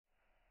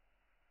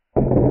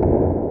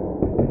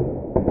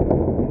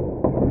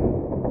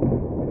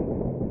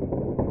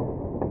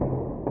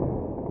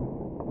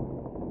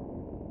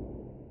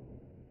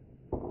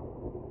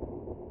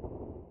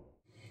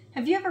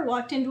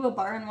walked into a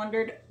bar and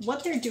wondered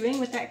what they're doing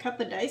with that cup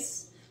of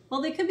dice?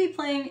 Well, they could be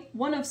playing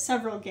one of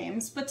several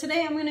games, but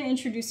today I'm going to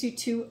introduce you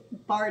to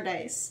bar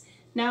dice.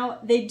 Now,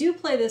 they do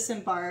play this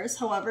in bars,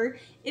 however,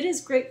 it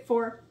is great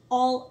for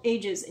all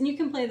ages, and you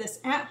can play this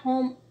at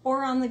home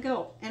or on the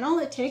go, and all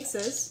it takes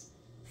is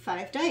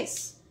 5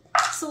 dice.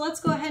 So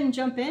let's go ahead and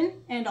jump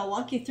in, and I'll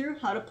walk you through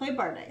how to play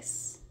bar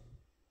dice.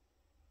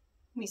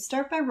 We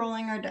start by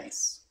rolling our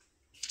dice.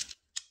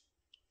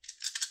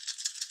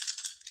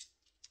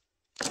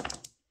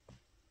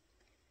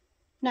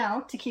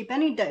 Now, to keep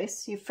any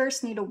dice, you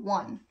first need a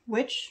 1,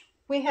 which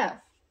we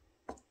have.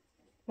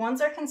 1s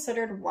are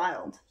considered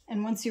wild,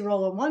 and once you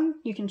roll a 1,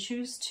 you can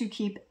choose to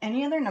keep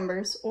any other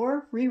numbers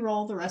or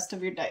re-roll the rest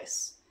of your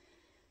dice.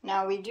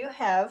 Now, we do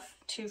have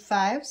 2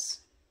 5s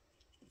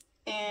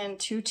and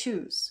 2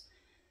 2s.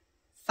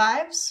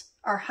 5s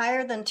are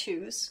higher than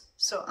 2s,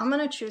 so I'm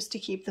going to choose to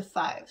keep the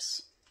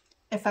 5s.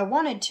 If I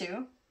wanted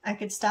to, I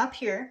could stop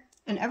here,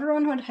 and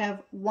everyone would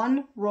have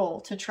 1 roll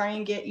to try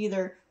and get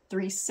either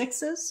 3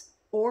 6s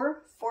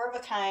or 4 of a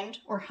kind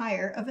or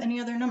higher of any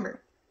other number.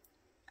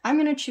 I'm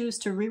going to choose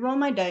to re-roll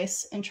my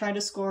dice and try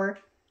to score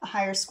a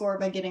higher score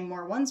by getting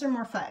more 1s or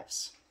more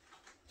 5s.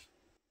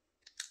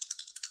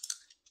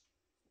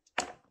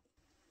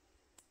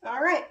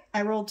 Alright,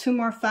 I rolled 2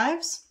 more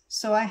 5s,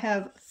 so I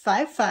have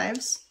 5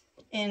 5s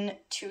in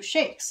 2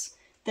 shakes.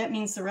 That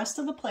means the rest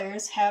of the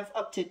players have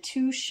up to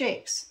 2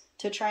 shakes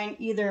to try and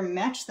either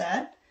match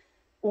that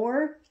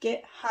or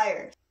get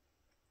higher.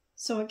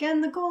 So again,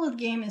 the goal of the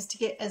game is to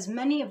get as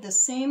many of the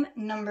same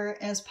number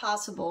as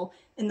possible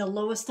in the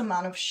lowest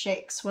amount of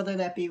shakes, whether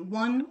that be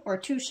 1 or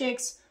 2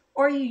 shakes,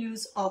 or you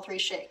use all 3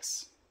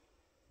 shakes.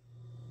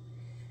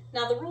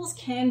 Now the rules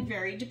can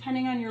vary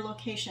depending on your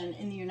location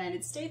in the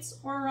United States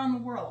or around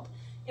the world.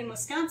 In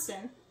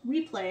Wisconsin,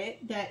 we play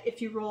that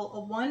if you roll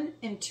a 1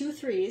 and 2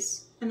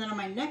 3s, and then on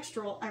my next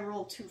roll I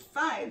roll 2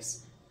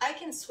 5s, I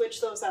can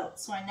switch those out.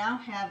 So I now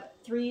have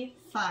 3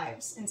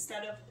 5s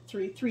instead of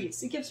 3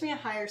 3s. It gives me a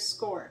higher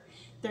score.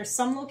 There's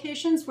some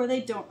locations where they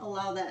don't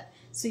allow that,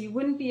 so you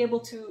wouldn't be able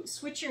to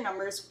switch your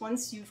numbers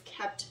once you've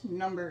kept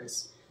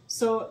numbers.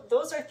 So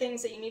those are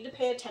things that you need to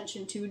pay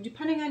attention to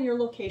depending on your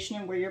location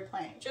and where you're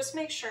playing. Just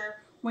make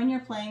sure when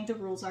you're playing the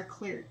rules are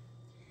clear.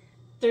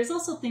 There's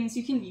also things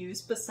you can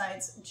use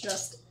besides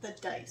just the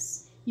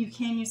dice. You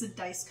can use a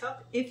dice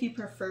cup if you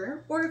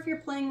prefer, or if you're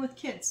playing with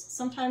kids.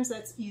 Sometimes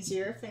that's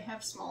easier if they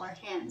have smaller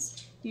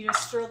hands. You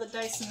just throw the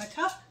dice in the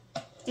cup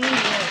and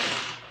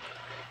roll.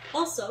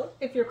 Also,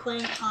 if you're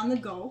playing on the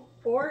go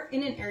or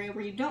in an area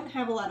where you don't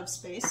have a lot of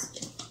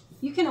space,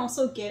 you can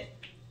also get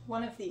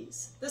one of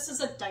these. This is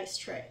a dice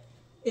tray.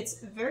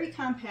 It's very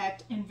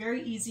compact and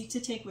very easy to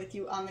take with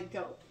you on the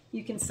go.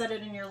 You can set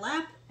it in your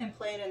lap and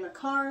play it in the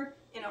car,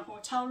 in a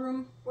hotel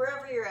room,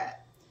 wherever you're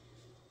at.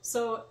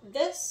 So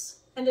this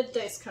and a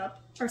dice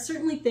cup are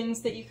certainly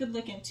things that you could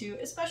look into,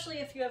 especially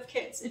if you have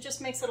kids. It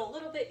just makes it a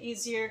little bit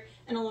easier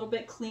and a little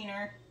bit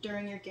cleaner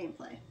during your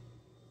gameplay.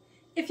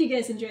 If you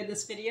guys enjoyed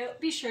this video,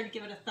 be sure to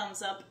give it a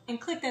thumbs up and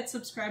click that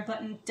subscribe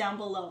button down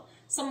below.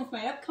 Some of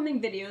my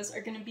upcoming videos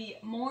are going to be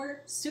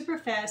more super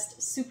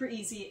fast, super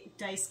easy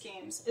dice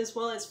games, as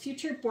well as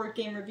future board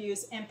game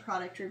reviews and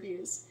product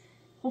reviews.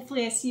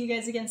 Hopefully I see you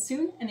guys again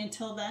soon, and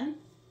until then,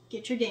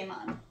 get your game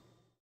on.